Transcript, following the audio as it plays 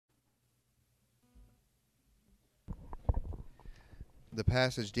The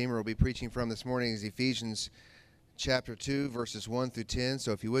passage Deemer will be preaching from this morning is Ephesians chapter 2, verses 1 through 10.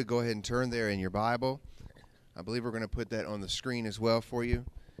 So if you would, go ahead and turn there in your Bible. I believe we're going to put that on the screen as well for you.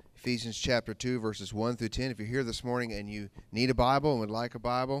 Ephesians chapter 2, verses 1 through 10. If you're here this morning and you need a Bible and would like a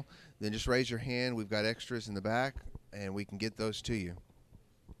Bible, then just raise your hand. We've got extras in the back, and we can get those to you.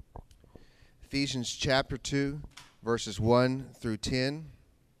 Ephesians chapter 2, verses 1 through 10.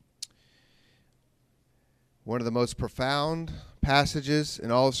 One of the most profound passages in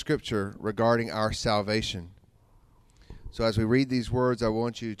all of Scripture regarding our salvation. So as we read these words, I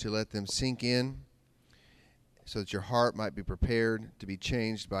want you to let them sink in so that your heart might be prepared to be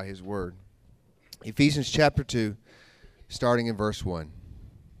changed by His Word. Ephesians chapter 2, starting in verse 1.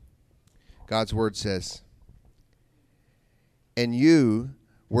 God's Word says, "And you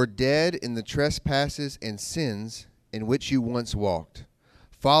were dead in the trespasses and sins in which you once walked,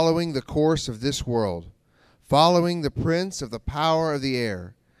 following the course of this world, following the prince of the power of the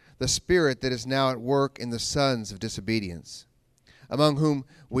air, the spirit that is now at work in the sons of disobedience, among whom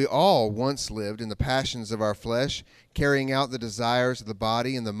we all once lived in the passions of our flesh, carrying out the desires of the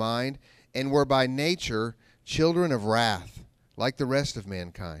body and the mind, and were by nature children of wrath, like the rest of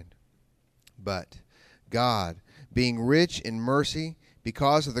mankind. But God, being rich in mercy,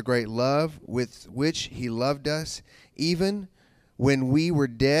 because of the great love with which He loved us, even when we were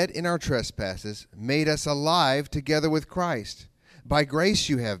dead in our trespasses, made us alive together with Christ. By grace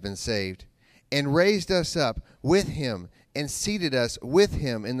you have been saved, and raised us up with Him, and seated us with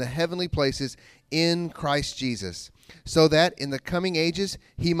Him in the heavenly places in Christ Jesus, so that in the coming ages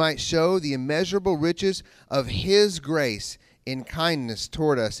He might show the immeasurable riches of His grace in kindness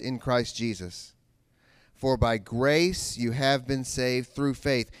toward us in Christ Jesus. For by grace you have been saved through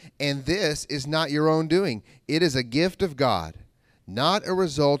faith, and this is not your own doing. It is a gift of God, not a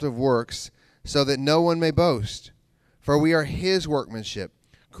result of works, so that no one may boast. For we are His workmanship,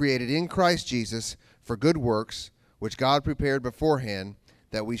 created in Christ Jesus for good works, which God prepared beforehand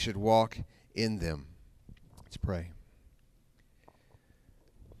that we should walk in them." Let's pray.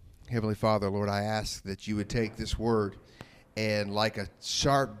 Heavenly Father, Lord, I ask that you would take this word and, like a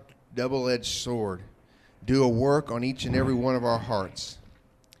sharp, double-edged sword, do a work on each and every one of our hearts.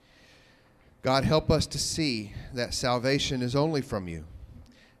 God, help us to see that salvation is only from you.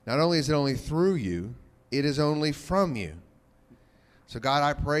 Not only is it only through you, it is only from you. So God,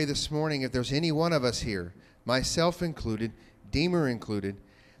 I pray this morning, if there's any one of us here, myself included, Deemer included,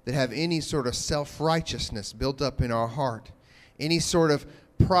 that have any sort of self-righteousness built up in our heart, any sort of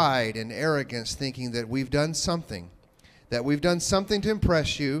pride and arrogance thinking that we've done something to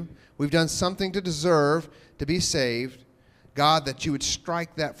impress you, we've done something to deserve to be saved, God, that you would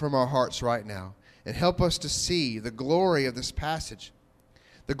strike that from our hearts right now and help us to see the glory of this passage.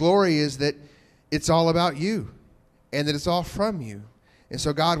 The glory is that it's all about you and that it's all from you. And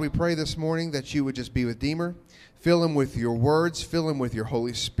so, God, we pray this morning that you would just be with Deemer. Fill him with your words. Fill him with your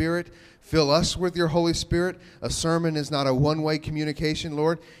Holy Spirit. Fill us with your Holy Spirit. A sermon is not a one-way communication,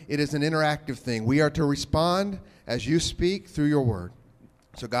 Lord. It is an interactive thing. We are to respond as you speak through your word.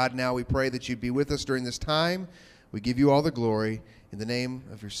 So, God, now we pray that you'd be with us during this time. We give you all the glory in the name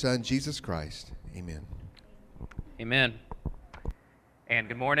of your Son, Jesus Christ. Amen. Amen. And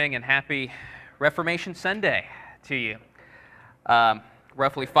good morning and happy Reformation Sunday to you.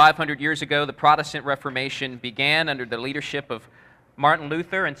 Roughly 500 years ago, the Protestant Reformation began under the leadership of Martin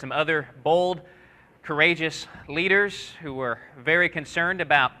Luther and some other bold, courageous leaders who were very concerned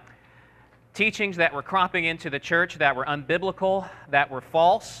about teachings that were cropping into the church that were unbiblical, that were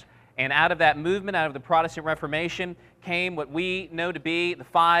false. And out of that movement, out of the Protestant Reformation, came what we know to be the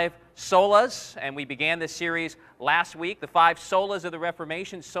 5 solas. And we began this series last week, the 5 solas of the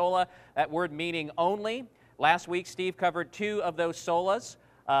Reformation. Sola, that word meaning only. Last week, Steve covered 2 of those solas.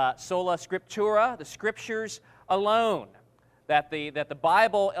 Sola Scriptura, the Scriptures alone. That the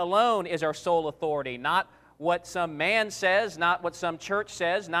Bible alone is our sole authority, not what some man says, not what some church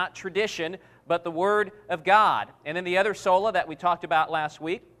says, not tradition, but the Word of God. And then the other sola that we talked about last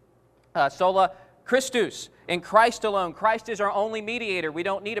week, sola Christus, in Christ alone. Christ is our only mediator. We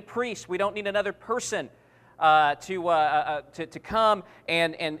don't need a priest. We don't need another person to come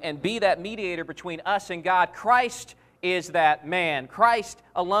and be that mediator between us and God. Christ is that man. Christ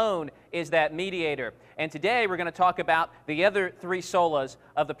alone is that mediator. And today we're going to talk about the other 3 solas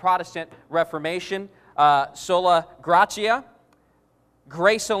of the Protestant Reformation. Sola gratia,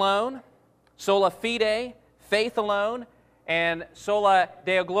 grace alone. Sola fide, faith alone. And sola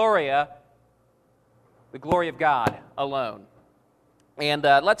deo gloria, the glory of God alone. And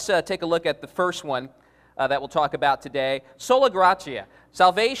let's take a look at the first one that we'll talk about today. Sola gratia.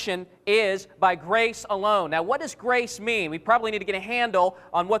 Salvation is by grace alone. Now, what does grace mean? We probably need to get a handle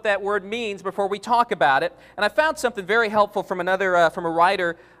on what that word means before we talk about it. And I found something very helpful from from a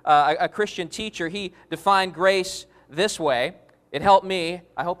writer, a Christian teacher. He defined grace this way. It helped me.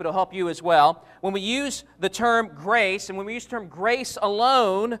 I hope it'll help you as well. When we use the term grace, and when we use the term grace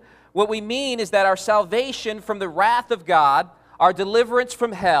alone, what we mean is that our salvation from the wrath of God, our deliverance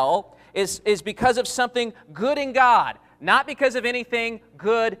from hell, is because of something good in God, not because of anything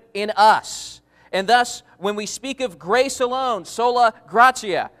good in us. And thus, when we speak of grace alone, sola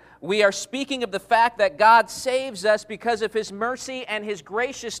gratia, we are speaking of the fact that God saves us because of His mercy and His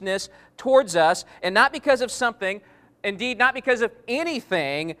graciousness towards us, and not because of something, indeed not because of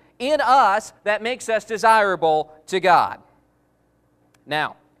anything in us that makes us desirable to God.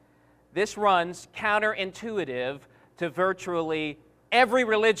 Now, this runs counterintuitive to virtually every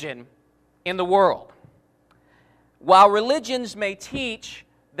religion in the world. While religions may teach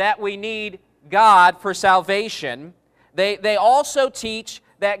that we need God for salvation, they also teach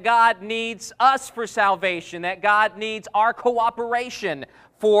that God needs us for salvation, that God needs our cooperation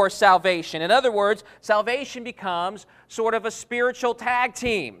for salvation. In other words, salvation becomes sort of a spiritual tag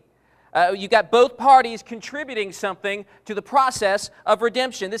team. You've got both parties contributing something to the process of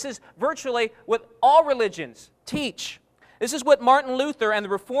redemption. This is virtually what all religions teach. This is what Martin Luther and the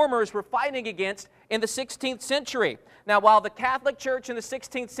Reformers were fighting against in the 16th century. Now, while the Catholic Church in the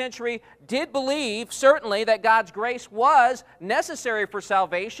 16th century did believe, certainly, that God's grace was necessary for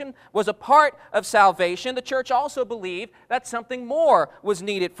salvation, was a part of salvation, the Church also believed that something more was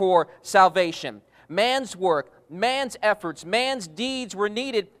needed for salvation. Man's work, man's efforts, man's deeds were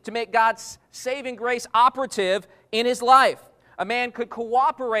needed to make God's saving grace operative in his life. A man could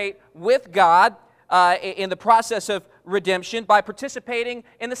cooperate with God in the process of redemption by participating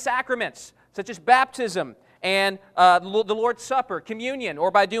in the sacraments, such as baptism and the Lord's Supper, communion, or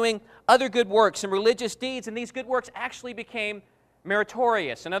by doing other good works and religious deeds, and these good works actually became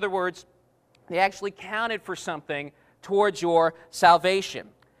meritorious. In other words, they actually counted for something towards your salvation.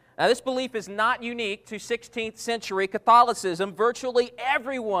 Now, this belief is not unique to 16th century Catholicism. Virtually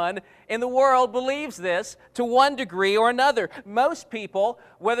everyone in the world believes this to one degree or another. Most people,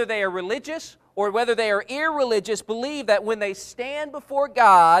 whether they are religious or whether they are irreligious, believe that when they stand before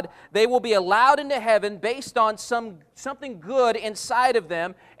God, they will be allowed into heaven based on something good inside of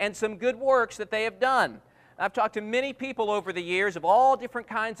them and some good works that they have done. I've talked to many people over the years of all different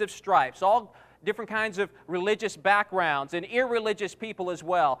kinds of stripes, all different kinds of religious backgrounds, and irreligious people as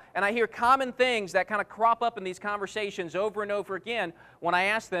well. And I hear common things that kind of crop up in these conversations over and over again when I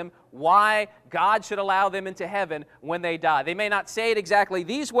ask them why God should allow them into heaven when they die. They may not say it exactly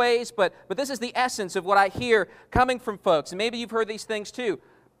these ways, but this is the essence of what I hear coming from folks. And maybe you've heard these things too.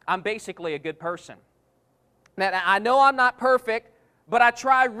 I'm basically a good person. Now, I know I'm not perfect, but I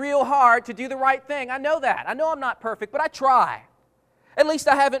try real hard to do the right thing. I know that. I know I'm not perfect, but I try. At least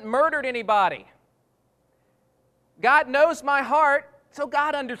I haven't murdered anybody. God knows my heart, so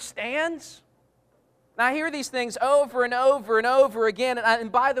God understands. Now, I hear these things over and over and over again,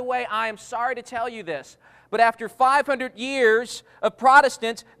 and by the way, I am sorry to tell you this, but after 500 years of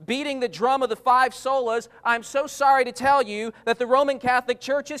Protestants beating the drum of the five solas, I'm so sorry to tell you that the Roman Catholic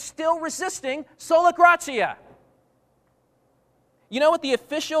Church is still resisting sola gratia. You know what the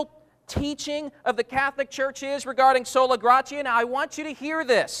official teaching of the Catholic Church is regarding sola gratia? Now, I want you to hear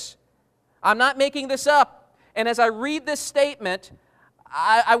this. I'm not making this up. And as I read this statement,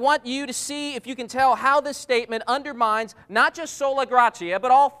 I want you to see if you can tell how this statement undermines not just sola gratia, but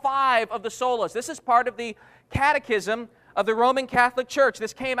all five of the solas. This is part of the Catechism of the Roman Catholic Church.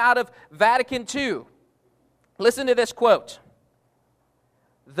 This came out of Vatican II. Listen to this quote.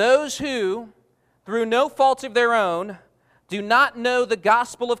 "Those who, through no fault of their own, do not know the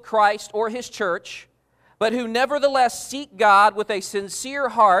gospel of Christ or His church, but who nevertheless seek God with a sincere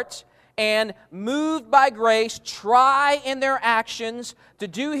heart and, moved by grace, try in their actions to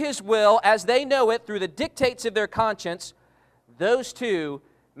do His will as they know it through the dictates of their conscience, those too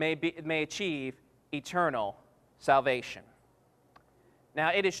may achieve eternal salvation." Now,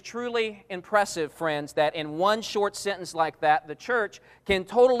 it is truly impressive, friends, that in one short sentence like that, the church can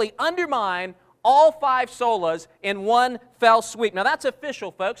totally undermine all five solas in one fell sweep. Now, that's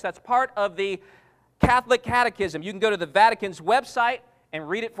official, folks. That's part of the Catholic Catechism. You can go to the Vatican's website and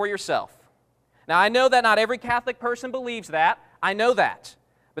read it for yourself. Now, I know that not every Catholic person believes that. I know that.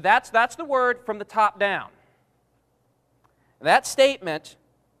 But that's the word from the top down. That statement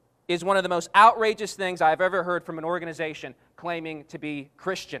is one of the most outrageous things I've ever heard from an organization claiming to be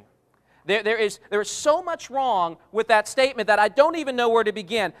Christian. There is so much wrong with that statement that I don't even know where to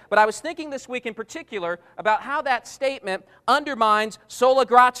begin. But I was thinking this week in particular about how that statement undermines sola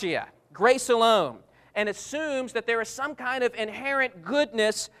gratia, grace alone, and assumes that there is some kind of inherent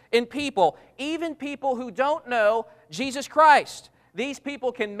goodness in people, even people who don't know Jesus Christ. These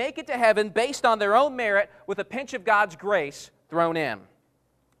people can make it to heaven based on their own merit with a pinch of God's grace thrown in.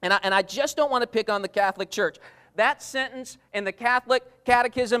 And I just don't want to pick on the Catholic Church. That sentence in the Catholic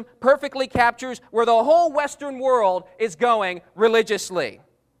Catechism perfectly captures where the whole Western world is going religiously.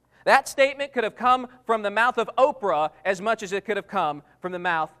 That statement could have come from the mouth of Oprah as much as it could have come from the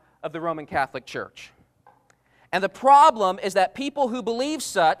mouth of the Roman Catholic Church. And the problem is that people who believe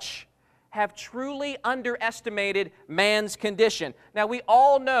such have truly underestimated man's condition. Now, we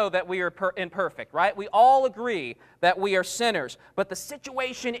all know that we are imperfect, right? We all agree that we are sinners. But the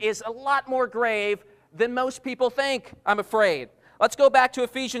situation is a lot more grave than most people think, I'm afraid. Let's go back to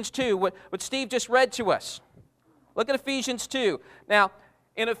Ephesians 2, what Steve just read to us. Look at Ephesians 2. Now,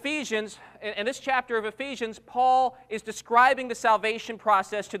 in Ephesians, in this chapter of Ephesians, Paul is describing the salvation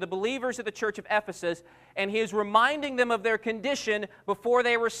process to the believers of the church of Ephesus, and he is reminding them of their condition before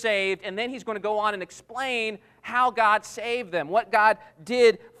they were saved, and then he's going to go on and explain how God saved them, what God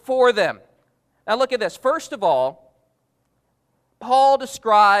did for them. Now look at this. First of all, Paul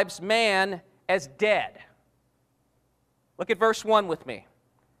describes man as dead. Look at verse 1 with me.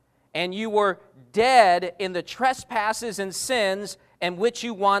 And you were dead in the trespasses and sins in which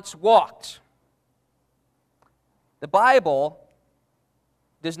you once walked. The Bible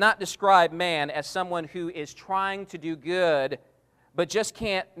does not describe man as someone who is trying to do good but just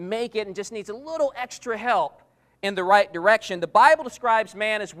can't make it and just needs a little extra help in the right direction. The Bible describes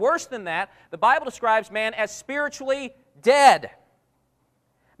man as worse than that. The Bible describes man as spiritually dead.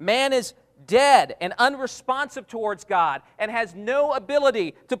 Man is dead and unresponsive towards God and has no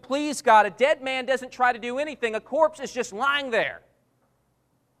ability to please God. A dead man doesn't try to do anything. A corpse is just lying there,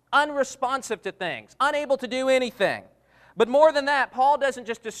 unresponsive to things, unable to do anything. But more than that, Paul doesn't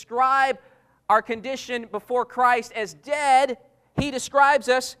just describe our condition before Christ as dead, he describes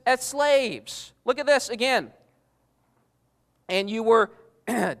us as slaves. Look at this again. And you were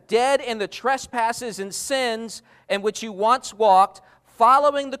dead in the trespasses and sins in which you once walked,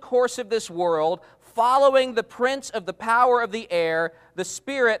 following the course of this world, following the prince of the power of the air, the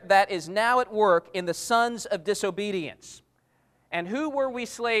spirit that is now at work in the sons of disobedience. And who were we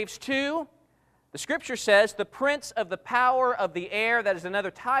slaves to? The Scripture says the prince of the power of the air. That is another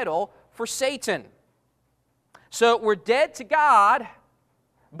title for Satan. So we're dead to God,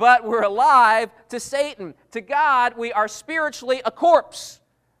 but we're alive to Satan. To God, we are spiritually a corpse.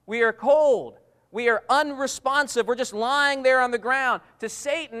 We are cold. We are unresponsive. We're just lying there on the ground. To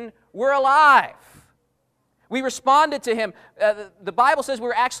Satan, we're alive. We responded to him. The Bible says we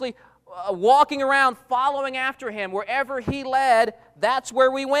were actually walking around, following after him. Wherever he led, that's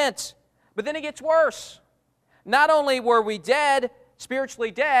where we went. But then it gets worse. Not only were we dead,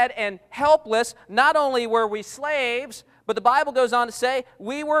 spiritually dead and helpless, not only were we slaves, but the Bible goes on to say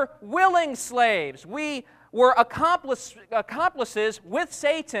we were willing slaves. We were accomplices with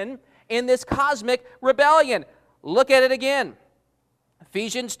Satan in this cosmic rebellion. Look at it again.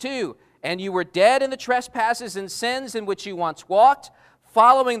 Ephesians 2, and you were dead in the trespasses and sins in which you once walked,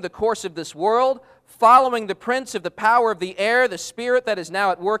 following the course of this world, following the prince of the power of the air, the spirit that is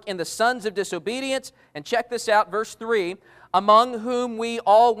now at work in the sons of disobedience. And check this out, verse 3, among whom we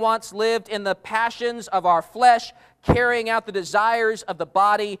all once lived in the passions of our flesh, carrying out the desires of the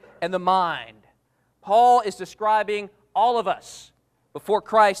body and the mind. Paul is describing all of us before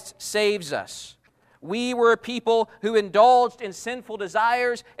Christ saves us. We were a people who indulged in sinful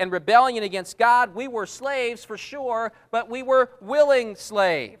desires and rebellion against God. We were slaves for sure, but we were willing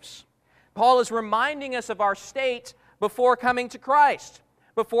slaves. Paul is reminding us of our state before coming to Christ,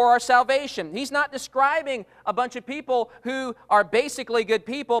 before our salvation. He's not describing a bunch of people who are basically good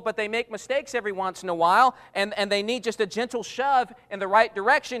people, but they make mistakes every once in a while, and they need just a gentle shove in the right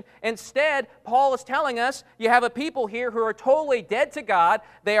direction. Instead, Paul is telling us you have a people here who are totally dead to God.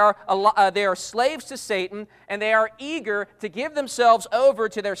 They are slaves to Satan, and they are eager to give themselves over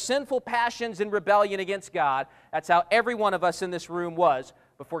to their sinful passions and rebellion against God. That's how every one of us in this room was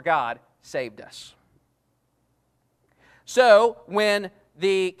before God saved us. So, when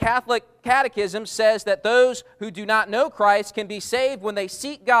the Catholic Catechism says that those who do not know Christ can be saved when they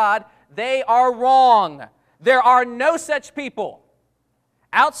seek God, they are wrong. There are no such people.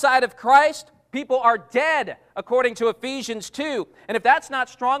 Outside of Christ, people are dead, according to Ephesians 2. And if that's not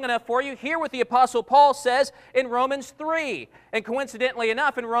strong enough for you, hear what the Apostle Paul says in Romans 3. And coincidentally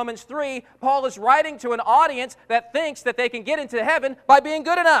enough, in Romans 3, Paul is writing to an audience that thinks that they can get into heaven by being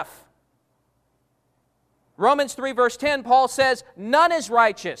good enough. Romans 3 verse 10, Paul says, none is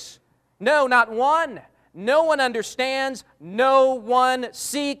righteous. No, not one. No one understands. No one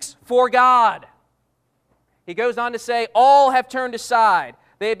seeks for God. He goes on to say, all have turned aside.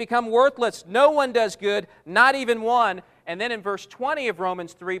 They have become worthless. No one does good, not even one. And then in verse 20 of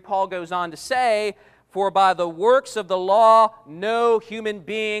Romans 3, Paul goes on to say, for by the works of the law, no human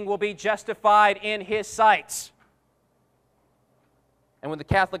being will be justified in his sight. And when the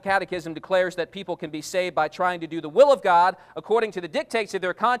Catholic Catechism declares that people can be saved by trying to do the will of God according to the dictates of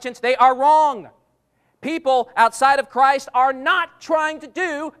their conscience, they are wrong. People outside of Christ are not trying to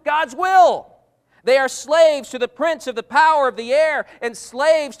do God's will. They are slaves to the prince of the power of the air and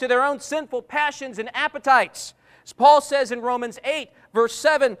slaves to their own sinful passions and appetites. As Paul says in Romans 8, verse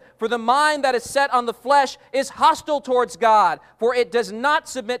 7, for the mind that is set on the flesh is hostile towards God, for it does not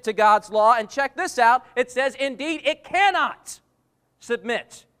submit to God's law. And check this out, it says, indeed, it cannot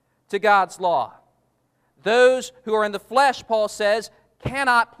submit to God's law. Those who are in the flesh, Paul says,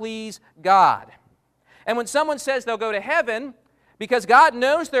 cannot please God. And when someone says they'll go to heaven because God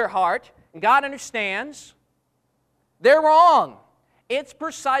knows their heart and God understands, they're wrong. It's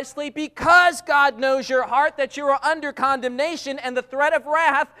precisely because God knows your heart that you are under condemnation and the threat of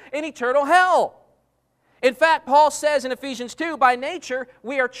wrath in eternal hell. In fact, Paul says in Ephesians 2, by nature,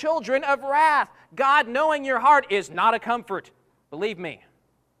 we are children of wrath. God knowing your heart is not a comfort. Believe me.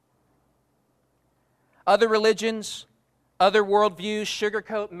 Other religions, other worldviews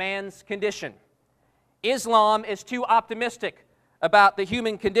sugarcoat man's condition. Islam is too optimistic about the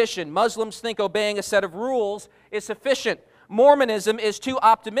human condition. Muslims think obeying a set of rules is sufficient. Mormonism is too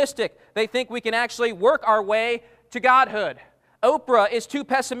optimistic. They think we can actually work our way to godhood. Oprah's too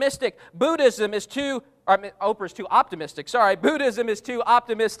pessimistic. Buddhism is too optimistic. Buddhism is too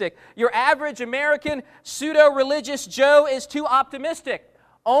optimistic. Your average American pseudo-religious Joe is too optimistic.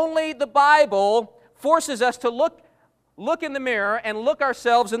 Only the Bible forces us to look in the mirror and look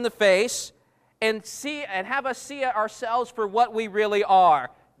ourselves in the face and have us see ourselves for what we really are.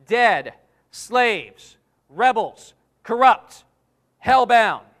 Dead, slaves, rebels, corrupt,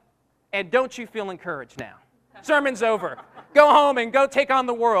 hell-bound. And don't you feel encouraged now? Sermon's over. Go home and go take on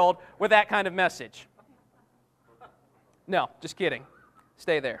the world with that kind of message. No, just kidding.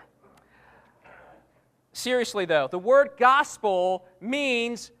 Stay there. Seriously, though, the word gospel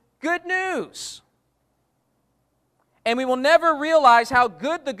means good news. And we will never realize how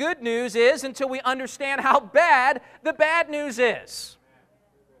good the good news is until we understand how bad the bad news is.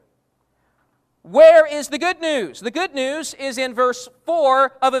 Where is the good news? The good news is in verse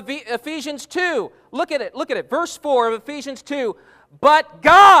 4 of Ephesians 2. Look at it. Verse 4 of Ephesians 2. But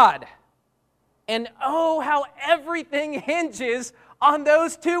God. And oh, how everything hinges on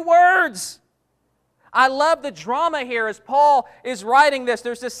those two words. I love the drama here as Paul is writing this.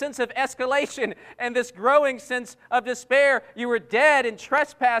 There's this sense of escalation and this growing sense of despair. You were dead in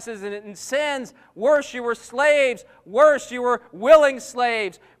trespasses and in sins. Worse, you were slaves. Worse, you were willing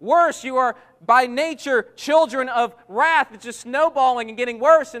slaves. Worse, you are by nature children of wrath. It's just snowballing and getting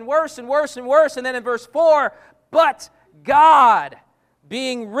worse and worse and worse and worse. And then in verse 4, but God,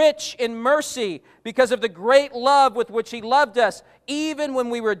 being rich in mercy because of the great love with which He loved us, even when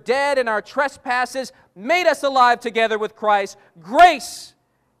we were dead in our trespasses, made us alive together with Christ. Grace,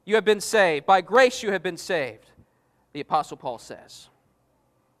 you have been saved. By grace you have been saved, the Apostle Paul says.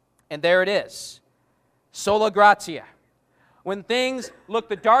 And there it is. Sola gratia. When things look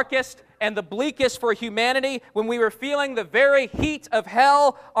the darkest and the bleakest for humanity, when we were feeling the very heat of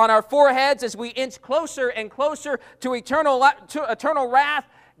hell on our foreheads as we inch closer and closer to eternal wrath,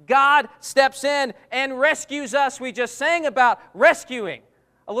 God steps in and rescues us. We just sang about rescuing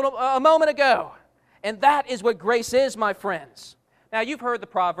a moment ago. And that is what grace is, my friends. Now, you've heard the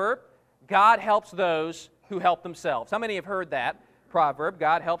proverb, God helps those who help themselves. How many have heard that proverb?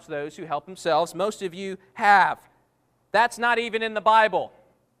 God helps those who help themselves. Most of you have. That's not even in the Bible.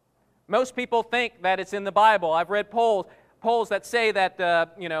 Most people think that it's in the Bible. I've read polls that say that,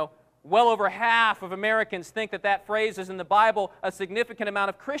 well over half of Americans think that that phrase is in the Bible. A significant amount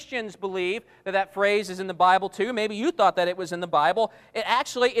of Christians believe that that phrase is in the Bible too. Maybe you thought that it was in the Bible. It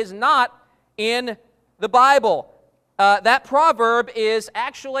actually is not in the Bible. That proverb is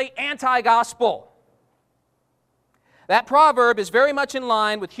actually anti-gospel. That proverb is very much in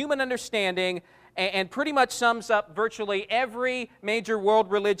line with human understanding and pretty much sums up virtually every major world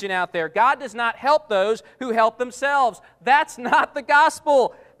religion out there. God does not help those who help themselves. That's not the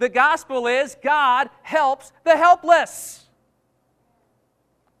gospel. The gospel is God helps the helpless.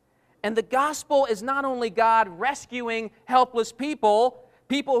 And the gospel is not only God rescuing helpless people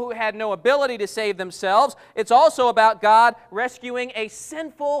who had no ability to save themselves, it's also about God rescuing a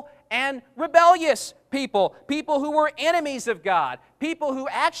sinful and rebellious people who were enemies of God, people who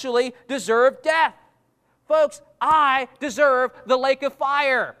actually deserved death. Folks, I deserve the lake of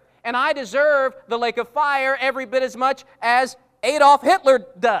fire, and I deserve the lake of fire every bit as much as Adolf Hitler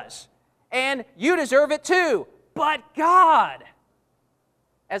does, and you deserve it too. But God,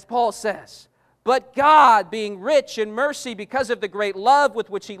 as Paul says, but God, being rich in mercy because of the great love with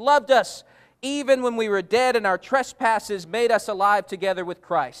which He loved us, even when we were dead in our trespasses, made us alive together with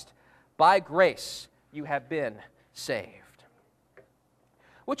Christ. By grace you have been saved.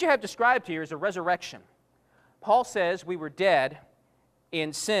 What you have described here is a resurrection. Paul says we were dead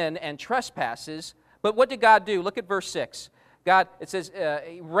in sin and trespasses, but what did God do? Look at verse 6. God, it says,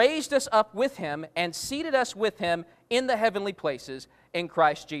 He raised us up with Him and seated us with Him in the heavenly places in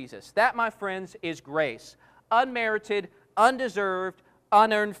Christ Jesus. That, my friends, is grace. Unmerited, undeserved,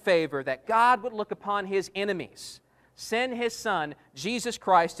 unearned favor, that God would look upon His enemies, send His Son, Jesus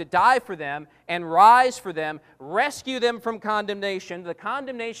Christ, to die for them and rise for them, rescue them from condemnation, the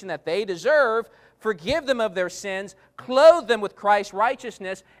condemnation that they deserve, forgive them of their sins, clothe them with Christ's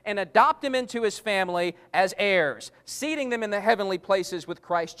righteousness, and adopt them into His family as heirs, seating them in the heavenly places with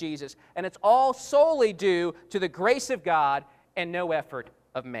Christ Jesus. And it's all solely due to the grace of God and no effort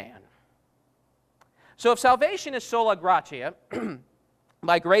of man. So if salvation is sola gratia,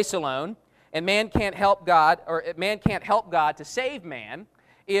 by grace alone, and man can't help God, or man can't help God to save man,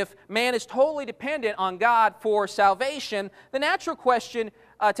 if man is totally dependent on God for salvation, the natural question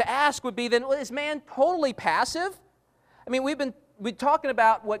to ask would be, then, is man totally passive? I mean, we've been talking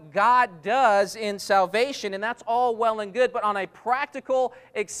about what God does in salvation, and that's all well and good, but on a practical,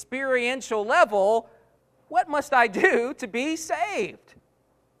 experiential level, what must I do to be saved?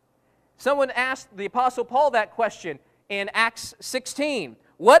 Someone asked the Apostle Paul that question in Acts 16.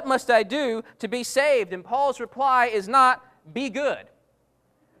 What must I do to be saved? And Paul's reply is not, be good.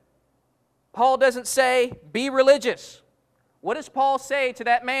 Paul doesn't say, be religious. What does Paul say to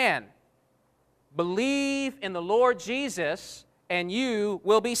that man? Believe in the Lord Jesus, and you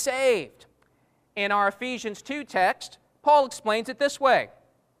will be saved. In our Ephesians 2 text, Paul explains it this way.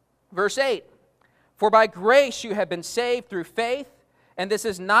 Verse 8, for by grace you have been saved through faith, and this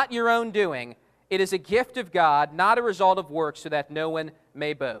is not your own doing. It is a gift of God, not a result of works, so that no one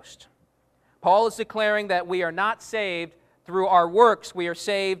may boast. Paul is declaring that we are not saved through our works. We are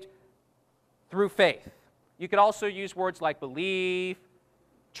saved through faith. You could also use words like believe,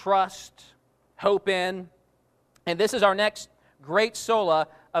 trust, hope in. And this is our next great sola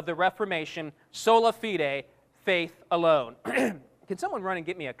of the Reformation, sola fide, faith alone. Can someone run and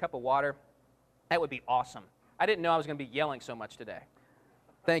get me a cup of water? That would be awesome. I didn't know I was going to be yelling so much today.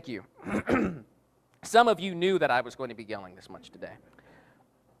 Thank you. Some of you knew that I was going to be yelling this much today.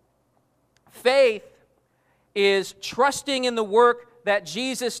 Faith is trusting in the work that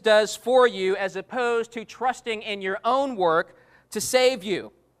Jesus does for you as opposed to trusting in your own work to save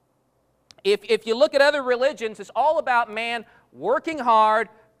you. If you look at other religions, it's all about man working hard,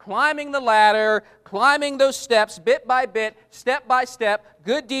 climbing the ladder, climbing those steps bit by bit, step by step,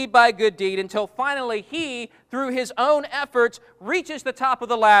 good deed by good deed, until finally he, through his own efforts, reaches the top of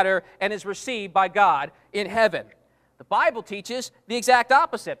the ladder and is received by God in heaven. The Bible teaches the exact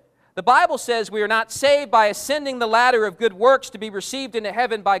opposite. The Bible says we are not saved by ascending the ladder of good works to be received into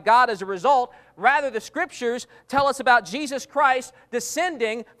heaven by God as a result. Rather, the Scriptures tell us about Jesus Christ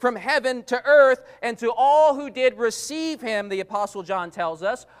descending from heaven to earth, and to all who did receive Him, the Apostle John tells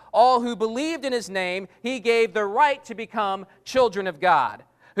us, all who believed in His name, He gave the right to become children of God,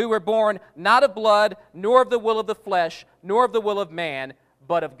 who were born not of blood, nor of the will of the flesh, nor of the will of man,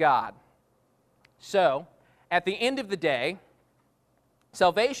 but of God. So, at the end of the day,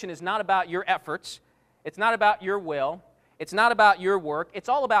 salvation is not about your efforts. It's not about your will. It's not about your work. It's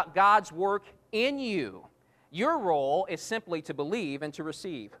all about God's work in you. Your role is simply to believe and to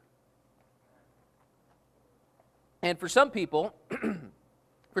receive. And for some people,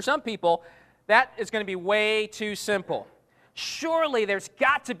 that is going to be way too simple. Surely there's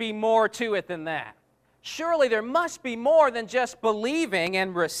got to be more to it than that. Surely there must be more than just believing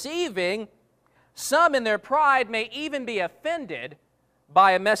and receiving. Some in their pride may even be offended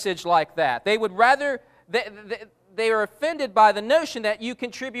by a message like that. They would rather, they are offended by the notion that you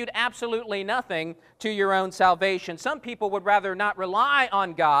contribute absolutely nothing to your own salvation. Some people would rather not rely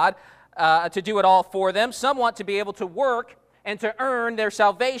on God to do it all for them. Some want to be able to work and to earn their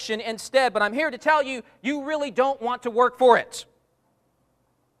salvation instead. But I'm here to tell you, you really don't want to work for it.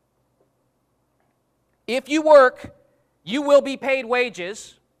 If you work, you will be paid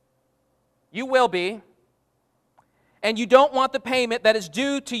wages. You will be. And you don't want the payment that is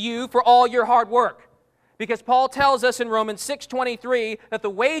due to you for all your hard work. Because Paul tells us in Romans 6:23 that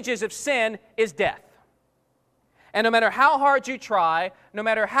the wages of sin is death. And no matter how hard you try, no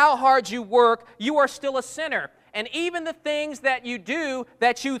matter how hard you work, you are still a sinner. And even the things that you do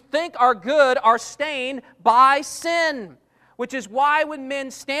that you think are good are stained by sin. Which is why when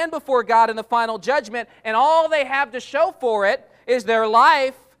men stand before God in the final judgment and all they have to show for it is their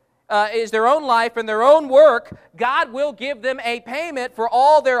life, is their own life and their own work, God will give them a payment for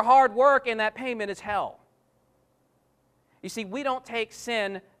all their hard work, and that payment is hell. You see, we don't take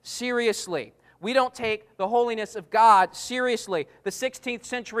sin seriously. We don't take the holiness of God seriously. The 16th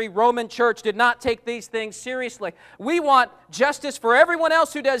century Roman church did not take these things seriously. We want justice for everyone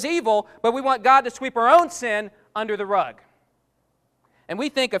else who does evil, but we want God to sweep our own sin under the rug. And we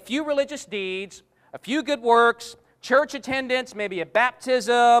think a few religious deeds, a few good works, church attendance, maybe a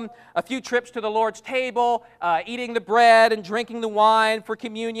baptism, a few trips to the Lord's table, eating the bread and drinking the wine for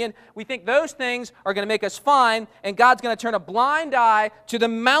communion. We think those things are going to make us fine, and God's going to turn a blind eye to the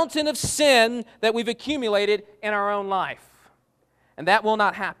mountain of sin that we've accumulated in our own life. And that will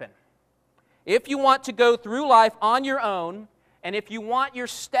not happen. If you want to go through life on your own, and if you want your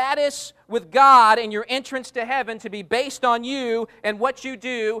status with God and your entrance to heaven to be based on you and what you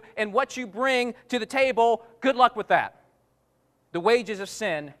do and what you bring to the table, good luck with that. The wages of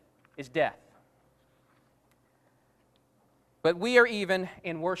sin is death. But we are even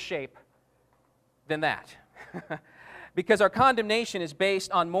in worse shape than that. Because our condemnation is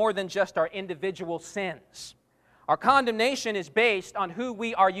based on more than just our individual sins. Our condemnation is based on who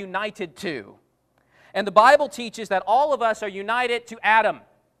we are united to. And the Bible teaches that all of us are united to Adam.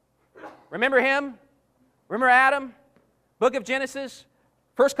 Remember him? Remember Adam? Book of Genesis,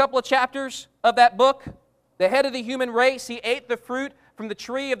 first couple of chapters of that book. The head of the human race, he ate the fruit from the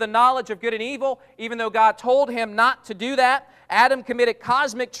tree of the knowledge of good and evil, even though God told him not to do that. Adam committed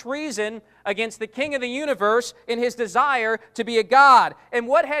cosmic treason against the king of the universe in his desire to be a god. And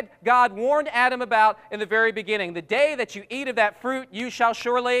what had God warned Adam about in the very beginning? The day that you eat of that fruit, you shall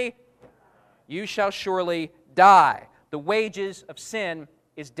surely die. The wages of sin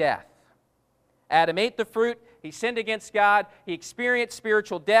is death. Adam ate the fruit. He sinned against God. He experienced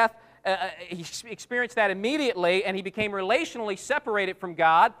spiritual death. He experienced that immediately, and he became relationally separated from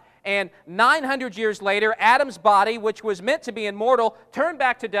God. And 900 years later, Adam's body, which was meant to be immortal, turned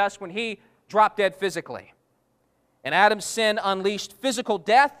back to dust when he dropped dead physically. And Adam's sin unleashed physical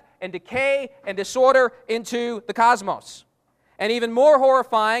death and decay and disorder into the cosmos. And even more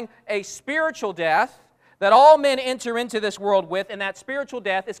horrifying, a spiritual death that all men enter into this world with, and that spiritual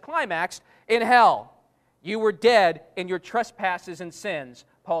death is climaxed in hell. You were dead in your trespasses and sins,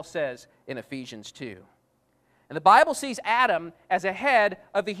 Paul says in Ephesians 2. And the Bible sees Adam as a head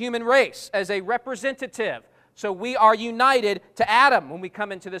of the human race, as a representative. So we are united to Adam when we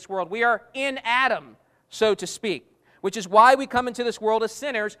come into this world. We are in Adam, so to speak. Which is why we come into this world as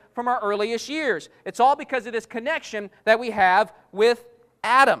sinners from our earliest years. It's all because of this connection that we have with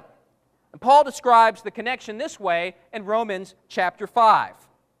Adam. And Paul describes the connection this way in Romans chapter 5.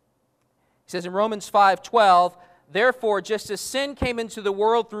 He says in Romans 5:12, "Therefore, just as sin came into the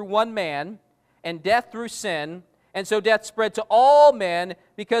world through one man, and death through sin, and so death spread to all men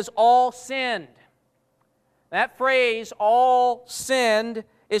because all sinned." That phrase, all sinned,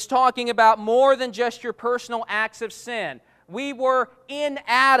 is talking about more than just your personal acts of sin. We were in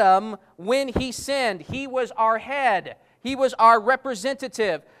Adam when he sinned. He was our head. He was our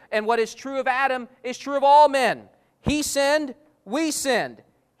representative. And what is true of Adam is true of all men. He sinned, we sinned.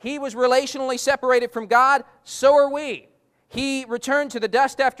 He was relationally separated from God, so are we. He returned to the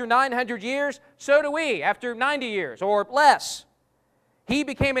dust after 900 years, so do we after 90 years or less. He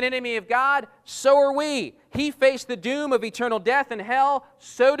became an enemy of God, so are we. He faced the doom of eternal death and hell,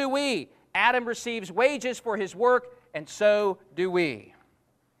 so do we. Adam receives wages for his work, and so do we.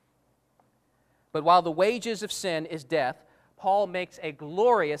 But while the wages of sin is death, Paul makes a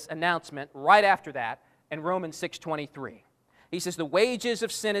glorious announcement right after that in Romans 6:23. He says, "The wages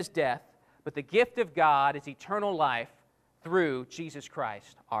of sin is death, but the gift of God is eternal life through Jesus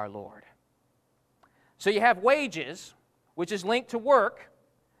Christ our Lord." So you have wages, which is linked to work.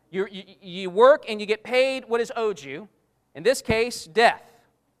 You work and you get paid what is owed you. In this case, death.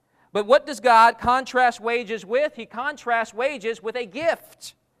 But what does God contrast wages with? He contrasts wages with a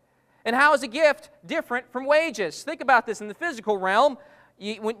gift. And how is a gift different from wages? Think about this in the physical realm.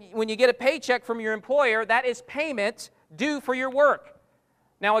 When you get a paycheck from your employer, that is payment due for your work.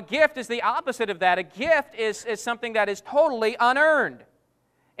 Now, a gift is the opposite of that. A gift is something that is totally unearned.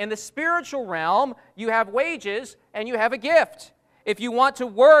 In the spiritual realm, you have wages and you have a gift. If you want to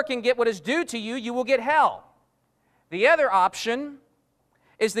work and get what is due to you, you will get hell. The other option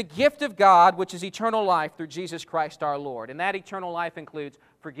is the gift of God, which is eternal life through Jesus Christ our Lord. And that eternal life includes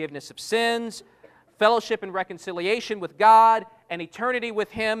forgiveness of sins, fellowship and reconciliation with God, and eternity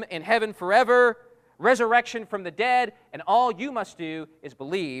with Him in heaven forever, resurrection from the dead, and all you must do is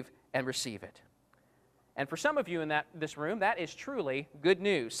believe and receive it. And for some of you in this room, that is truly good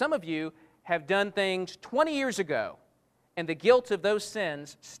news. Some of you have done things 20 years ago, and the guilt of those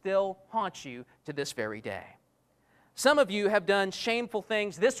sins still haunts you to this very day. Some of you have done shameful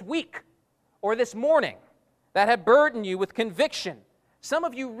things this week or this morning that have burdened you with conviction. Some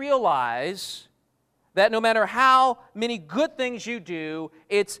of you realize that no matter how many good things you do,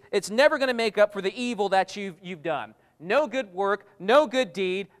 it's never going to make up for the evil that you've done. No good work, no good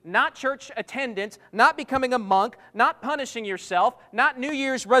deed, not church attendance, not becoming a monk, not punishing yourself, not New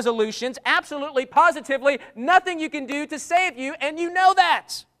Year's resolutions, absolutely, positively, nothing you can do to save you, and you know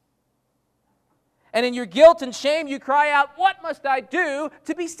that. And in your guilt and shame, you cry out, "What must I do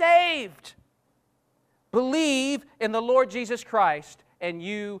to be saved?" Believe in the Lord Jesus Christ, and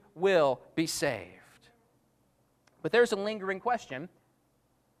you will be saved. But there's a lingering question.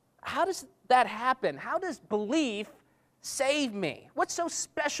 How does that happen? How does belief save me? What's so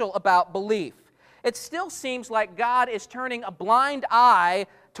special about belief? It still seems like God is turning a blind eye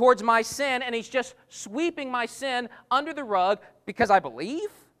towards my sin, and He's just sweeping my sin under the rug because I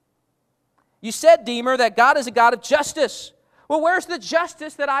believe? You said, Deemer, that God is a God of justice. Well, where's the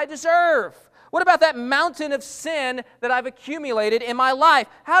justice that I deserve? What about that mountain of sin that I've accumulated in my life?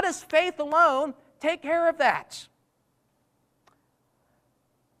 How does faith alone take care of that?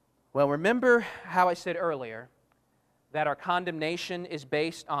 Well, remember how I said earlier that our condemnation is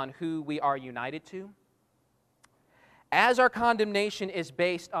based on who we are united to? As our condemnation is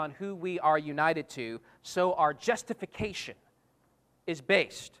based on who we are united to, so our justification is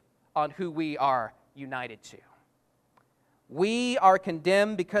based on who we are united to. We are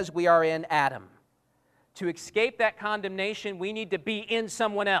condemned because we are in Adam. To escape that condemnation, we need to be in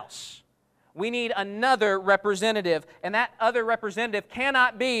someone else. We need another representative, and that other representative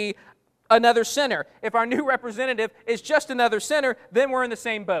cannot be another sinner. If our new representative is just another sinner, then we're in the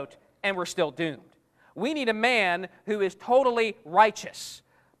same boat, and we're still doomed. We need a man who is totally righteous,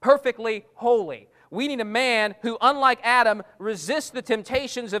 perfectly holy. We need a man who, unlike Adam, resists the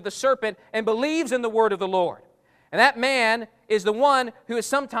temptations of the serpent and believes in the word of the Lord. And that man is the one who is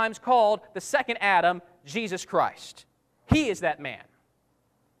sometimes called the second Adam, Jesus Christ. He is that man.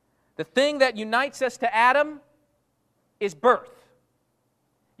 The thing that unites us to Adam is birth.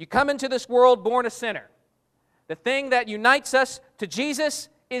 You come into this world born a sinner. The thing that unites us to Jesus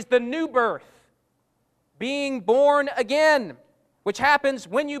is the new birth, being born again, which happens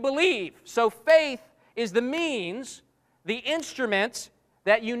when you believe. So faith is the means, the instrument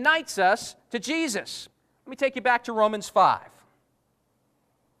that unites us to Jesus. Let me take you back to Romans 5.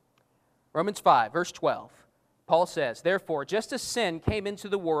 Romans 5, verse 12. Paul says, "Therefore, just as sin came into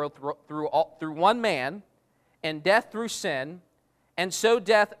the world through one man, and death through sin, and so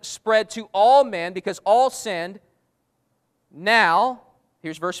death spread to all men because all sinned. Now,"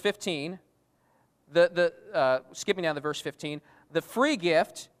 here's verse 15, skipping down to verse 15, "the free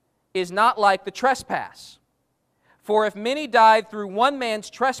gift is not like the trespass. For if many died through one man's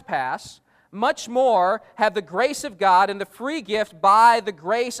trespass, much more have the grace of God and the free gift by the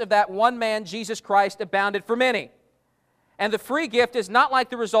grace of that one man, Jesus Christ, abounded for many. And the free gift is not like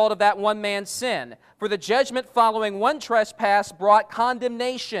the result of that one man's sin. For the judgment following one trespass brought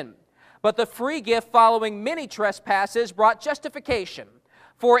condemnation, but the free gift following many trespasses brought justification.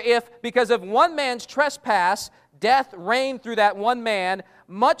 For if, because of one man's trespass, death reigned through that one man,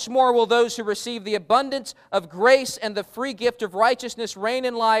 much more will those who receive the abundance of grace and the free gift of righteousness reign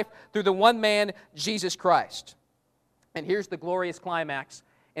in life through the one man, Jesus Christ." And here's the glorious climax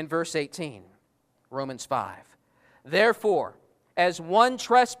in verse 18, Romans 5. "Therefore, as one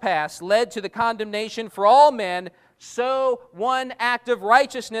trespass led to the condemnation for all men, so one act of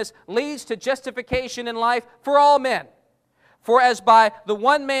righteousness leads to justification in life for all men. For as by the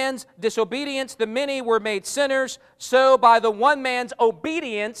one man's disobedience the many were made sinners, so by the one man's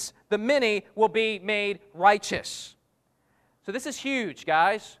obedience the many will be made righteous." So this is huge,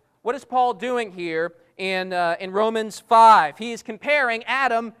 guys. What is Paul doing here in Romans 5? He is comparing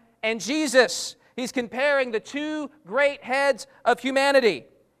Adam and Jesus. He's comparing the two great heads of humanity.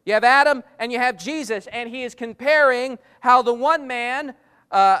 You have Adam and you have Jesus, and he is comparing how the one man,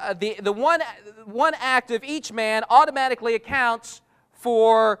 one act of each man automatically counts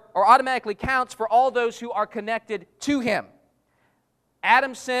for all those who are connected to him.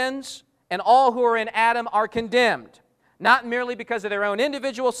 Adam sins, and all who are in Adam are condemned, not merely because of their own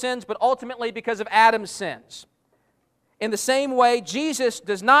individual sins, but ultimately because of Adam's sins. In the same way, Jesus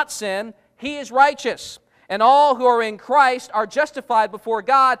does not sin. He is righteous. And all who are in Christ are justified before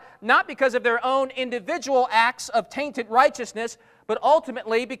God, not because of their own individual acts of tainted righteousness, but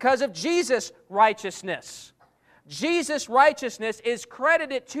ultimately because of Jesus' righteousness. Jesus' righteousness is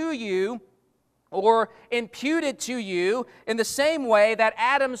credited to you or imputed to you in the same way that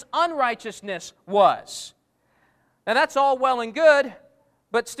Adam's unrighteousness was. Now that's all well and good,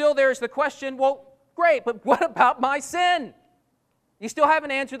 but still there's the question, well, great, but what about my sin? You still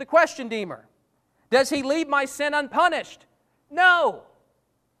haven't answered the question, Deemer. Does he leave my sin unpunished? No.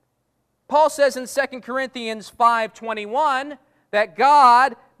 Paul says in 2 Corinthians 5:21 that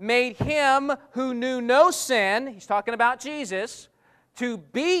God made him who knew no sin, he's talking about Jesus, to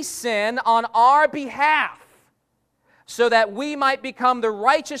be sin on our behalf, so that we might become the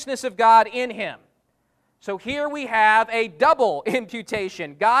righteousness of God in him. So here we have a double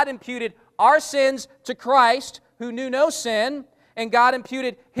imputation. God imputed our sins to Christ, who knew no sin, and God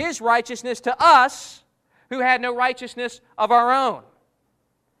imputed his righteousness to us, who had no righteousness of our own.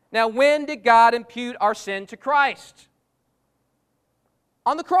 Now, when did God impute our sin to Christ?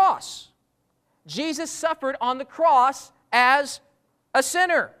 On the cross. Jesus suffered on the cross as a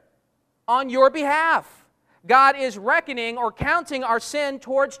sinner on your behalf. God is reckoning or counting our sin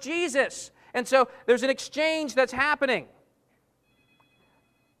towards Jesus. And so there's an exchange that's happening.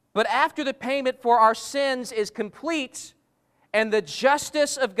 But after the payment for our sins is complete and the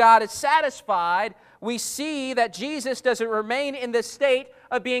justice of God is satisfied, we see that Jesus doesn't remain in the state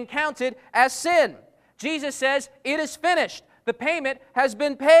of being counted as sin. Jesus says, "It is finished. The payment has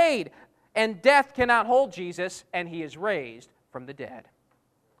been paid." And death cannot hold Jesus, and he is raised from the dead.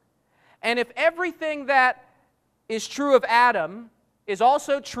 And if everything that is true of Adam is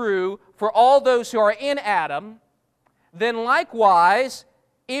also true for all those who are in Adam, then likewise,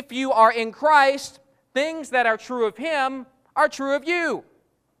 if you are in Christ, things that are true of him are true of you.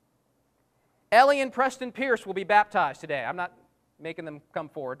 Ellie and Preston Pierce will be baptized today. I'm not making them come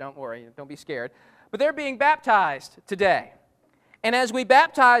forward, don't worry, don't be scared. But they're being baptized today. And as we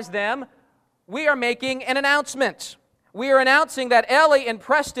baptize them, we are making an announcement. We are announcing that Ellie and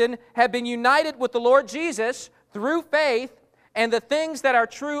Preston have been united with the Lord Jesus through faith, and the things that are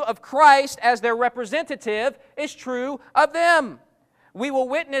true of Christ as their representative is true of them. We will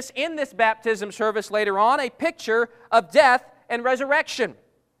witness in this baptism service later on a picture of death and resurrection.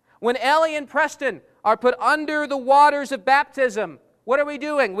 When Ellie and Preston are put under the waters of baptism, what are we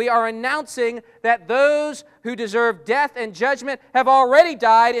doing? We are announcing that those who deserve death and judgment have already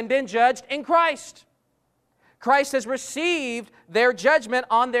died and been judged in Christ. Christ has received their judgment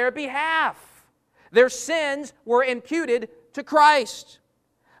on their behalf. Their sins were imputed to Christ.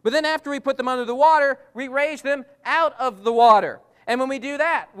 But then after we put them under the water, we raise them out of the water. And when we do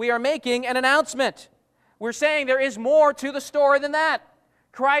that, we are making an announcement. We're saying there is more to the story than that.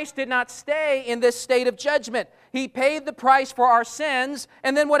 Christ did not stay in this state of judgment. He paid the price for our sins,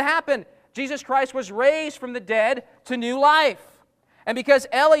 and then what happened? Jesus Christ was raised from the dead to new life. And because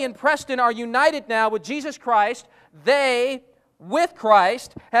Ellie and Preston are united now with Jesus Christ, they, with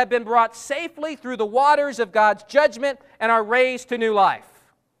Christ, have been brought safely through the waters of God's judgment and are raised to new life.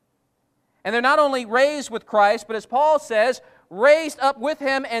 And they're not only raised with Christ, but as Paul says, raised up with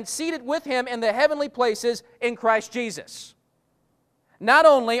him and seated with him in the heavenly places in Christ Jesus. Not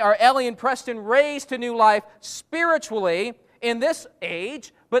only are Ellie and Preston raised to new life spiritually in this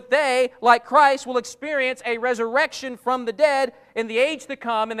age, but they, like Christ, will experience a resurrection from the dead in the age to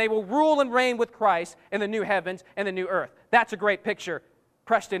come, and they will rule and reign with Christ in the new heavens and the new earth. That's a great picture,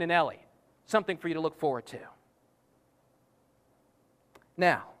 Preston and Ellie. Something for you to look forward to.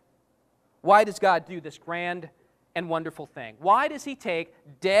 Now, why does God do this grand and wonderful thing? Why does he take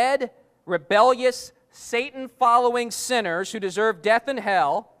dead, rebellious, Satan-following sinners who deserve death and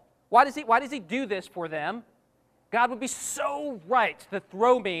hell? Why does he do this for them? God would be so right to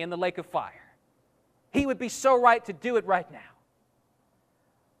throw me in the lake of fire. He would be so right to do it right now.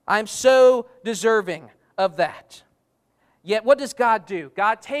 I'm so deserving of that. Yet what does God do?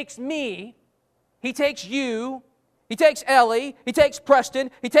 God takes me, he takes you, he takes Ellie, he takes Preston,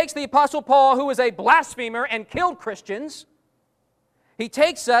 he takes the Apostle Paul, who was a blasphemer and killed Christians. He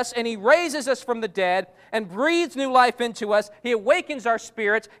takes us and he raises us from the dead and breathes new life into us. He awakens our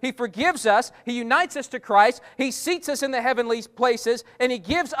spirits. He forgives us. He unites us to Christ. He seats us in the heavenly places, and he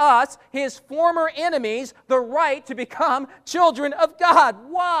gives us, his former enemies, the right to become children of God.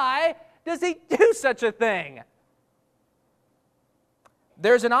 Why does he do such a thing?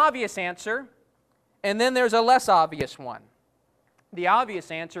 There's an obvious answer, and then there's a less obvious one. The obvious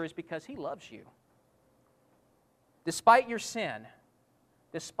answer is because he loves you. Despite your sin,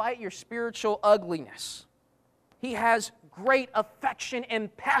 despite your spiritual ugliness, he has great affection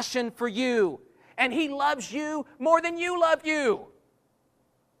and passion for you. and He loves you more than you love you.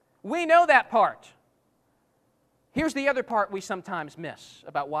 We know that part. Here's the other part we sometimes miss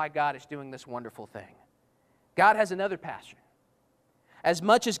about why God is doing this wonderful thing. God has another passion. As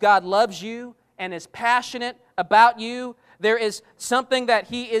much as God loves you and is passionate about you, there is something that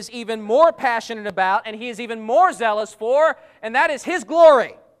He is even more passionate about and He is even more zealous for, and that is His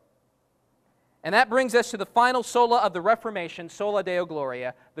glory. And that brings us to the final sola of the Reformation, sola Deo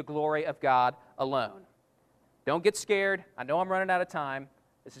Gloria, the glory of God alone. Don't get scared. I know I'm running out of time.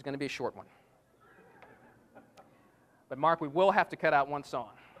 This is going to be a short one. But Mark, we will have to cut out one song.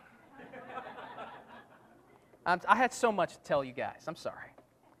 I had so much to tell you guys. I'm sorry.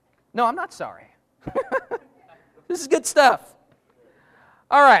 No, I'm not sorry. This is good stuff.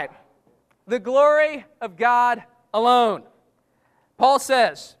 All right. The glory of God alone. Paul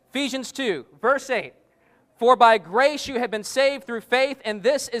says, Ephesians 2, verse 8, "For by grace you have been saved through faith, and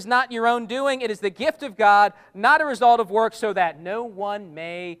this is not your own doing. It is the gift of God, not a result of works, so that no one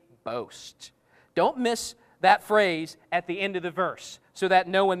may boast." Don't miss that phrase at the end of the verse, so that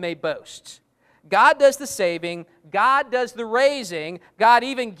no one may boast. God does the saving. God does the raising. God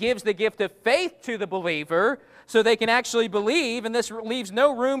even gives the gift of faith to the believer so they can actually believe, and this leaves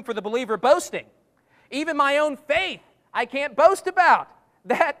no room for the believer boasting. Even my own faith, I can't boast about.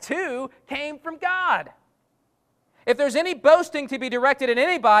 That too came from God. If there's any boasting to be directed at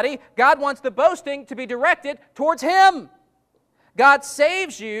anybody, God wants the boasting to be directed towards Him. God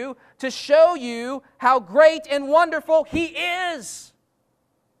saves you to show you how great and wonderful He is.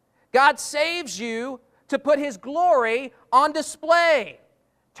 God saves you to put His glory on display.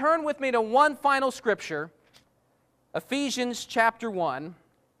 Turn with me to one final scripture, Ephesians chapter 1.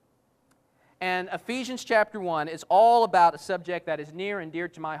 And Ephesians chapter 1 is all about a subject that is near and dear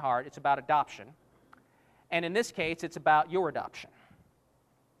to my heart. It's about adoption. And in this case, it's about your adoption.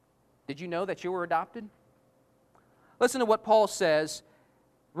 Did you know that you were adopted? Listen to what Paul says,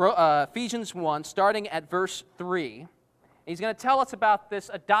 Ephesians 1, starting at verse 3. He's going to tell us about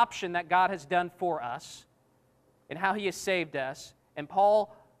this adoption that God has done for us and how He has saved us. And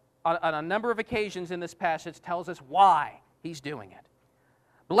Paul, on a number of occasions in this passage, tells us why He's doing it.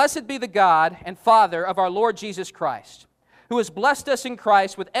 "Blessed be the God and Father of our Lord Jesus Christ, who has blessed us in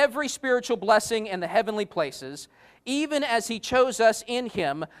Christ with every spiritual blessing in the heavenly places, even as He chose us in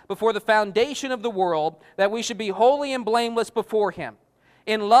Him before the foundation of the world, that we should be holy and blameless before Him.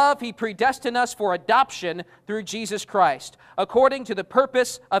 In love He predestined us for adoption through Jesus Christ, according to the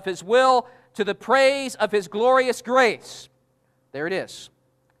purpose of His will, to the praise of His glorious grace." There it is.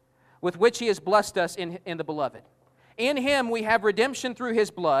 "With which He has blessed us in the Beloved. In Him we have redemption through His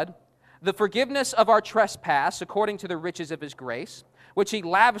blood, the forgiveness of our trespass, according to the riches of His grace, which He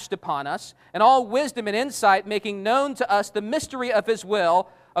lavished upon us, and all wisdom and insight, making known to us the mystery of His will,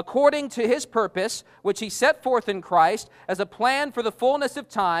 according to His purpose, which He set forth in Christ, as a plan for the fullness of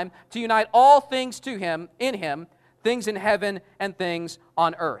time, to unite all things to Him, in Him, things in heaven and things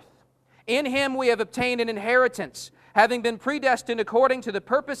on earth. In Him we have obtained an inheritance, having been predestined according to the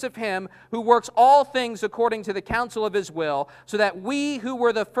purpose of Him who works all things according to the counsel of His will, so that we who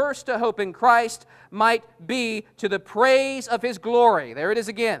were the first to hope in Christ might be to the praise of His glory." There it is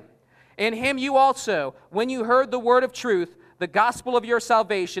again. "In Him you also, when you heard the word of truth, the gospel of your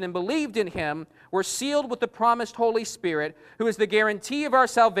salvation, and believed in Him, were sealed with the promised Holy Spirit, who is the guarantee of our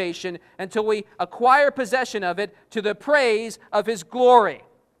salvation until we acquire possession of it to the praise of His glory."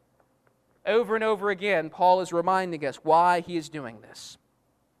 Over and over again, Paul is reminding us why he is doing this.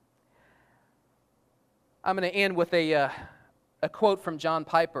 I'm going to end with a quote from John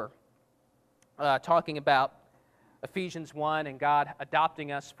Piper talking about Ephesians 1 and God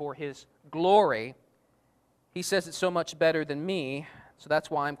adopting us for His glory. He says it so much better than me, so that's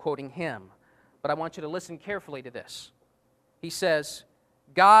why I'm quoting him. But I want you to listen carefully to this. He says,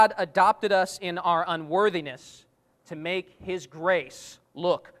 "God adopted us in our unworthiness to make His grace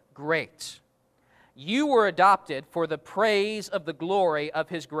look great. You were adopted for the praise of the glory of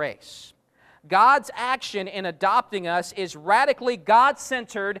His grace." God's action in adopting us is radically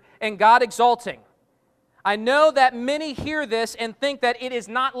God-centered and God-exalting. I know that many hear this and think that it is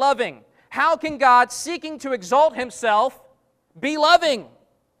not loving. How can God, seeking to exalt Himself, be loving?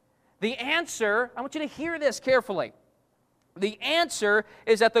 The answer, I want you to hear this carefully. The answer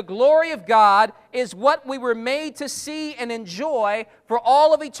is that the glory of God is what we were made to see and enjoy for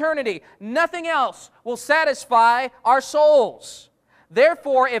all of eternity. Nothing else will satisfy our souls.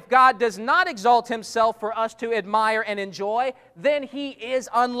 Therefore, if God does not exalt Himself for us to admire and enjoy, then He is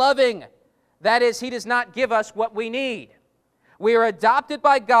unloving. That is, He does not give us what we need. We are adopted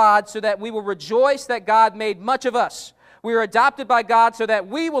by God so that we will rejoice that God made much of us. We are adopted by God so that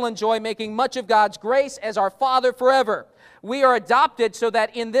we will enjoy making much of God's grace as our Father forever. We are adopted so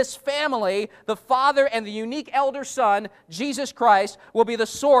that in this family, the Father and the unique elder Son, Jesus Christ, will be the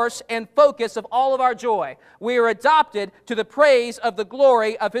source and focus of all of our joy. We are adopted to the praise of the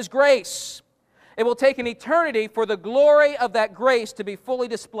glory of His grace. It will take an eternity for the glory of that grace to be fully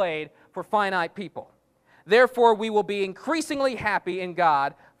displayed for finite people. Therefore, we will be increasingly happy in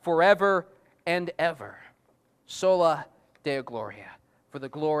God forever and ever. Sola Deo Gloria, for the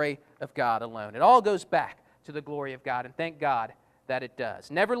glory of God alone. It all goes back to the glory of God, and thank God that it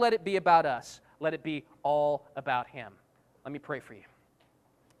does. Never let it be about us. Let it be all about Him. Let me pray for you.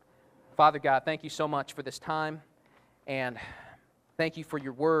 Father God, thank you so much for this time, and thank you for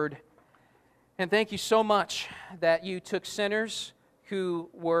your word, and thank you so much that you took sinners who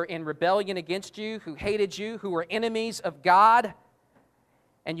were in rebellion against you, who hated you, who were enemies of God,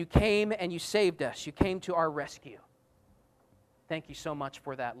 and you came and you saved us. You came to our rescue. Thank you so much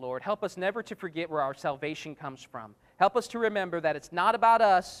for that, Lord. Help us never to forget where our salvation comes from. Help us to remember that it's not about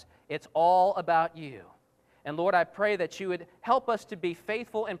us, it's all about you. And Lord, I pray that you would help us to be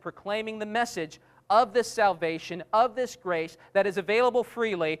faithful in proclaiming the message of this salvation, of this grace that is available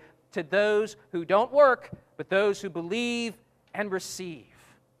freely to those who don't work, but those who believe and receive.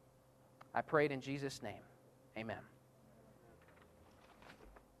 I pray it in Jesus' name. Amen.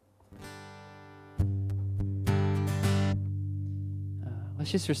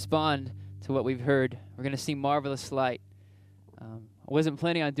 Let's just respond to what we've heard. We're going to sing Marvelous Light. I wasn't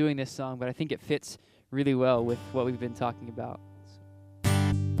planning on doing this song, but I think it fits really well with what we've been talking about.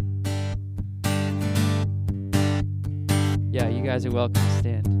 Yeah, you guys are welcome to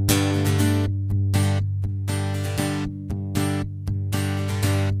stand.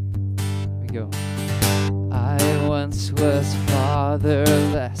 Here we go. I once was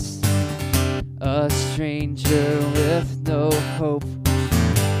fatherless, a stranger with no hope.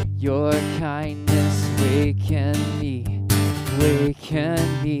 Your kindness wakened me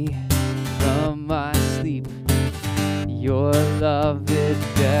from my sleep. Your love, it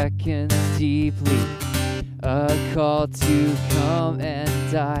beckons deeply, a call to come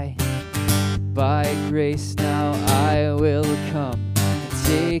and die. By grace now I will come and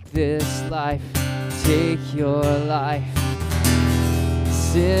take this life, take your life.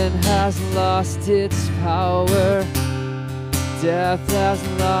 Sin has lost its power, death has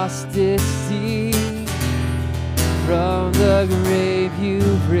lost its sting. From the grave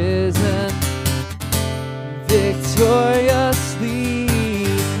you've risen victoriously,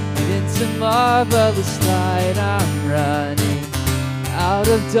 and into marvelous light I'm running. Out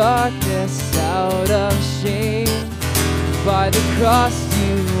of darkness, out of shame. By the cross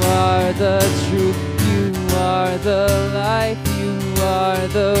you are the truth, you are the life, you are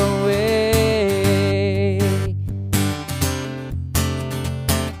the way.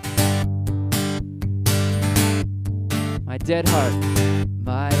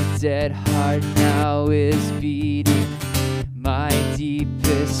 My dead heart now is beating. My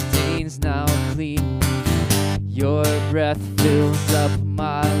deepest stains now clean. Your breath fills up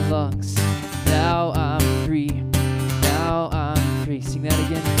my lungs. Now I'm free. Now I'm free. Sing that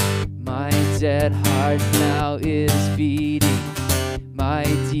again. My dead heart now is beating. My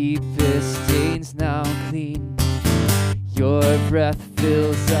deepest stains now clean. Your breath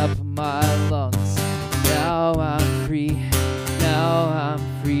fills up my lungs. Now I'm free. Now I'm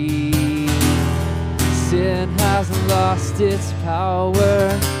free. Sin has lost its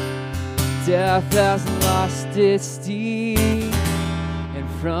power. Death has lost its sting. And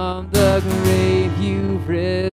from the grave you've risen.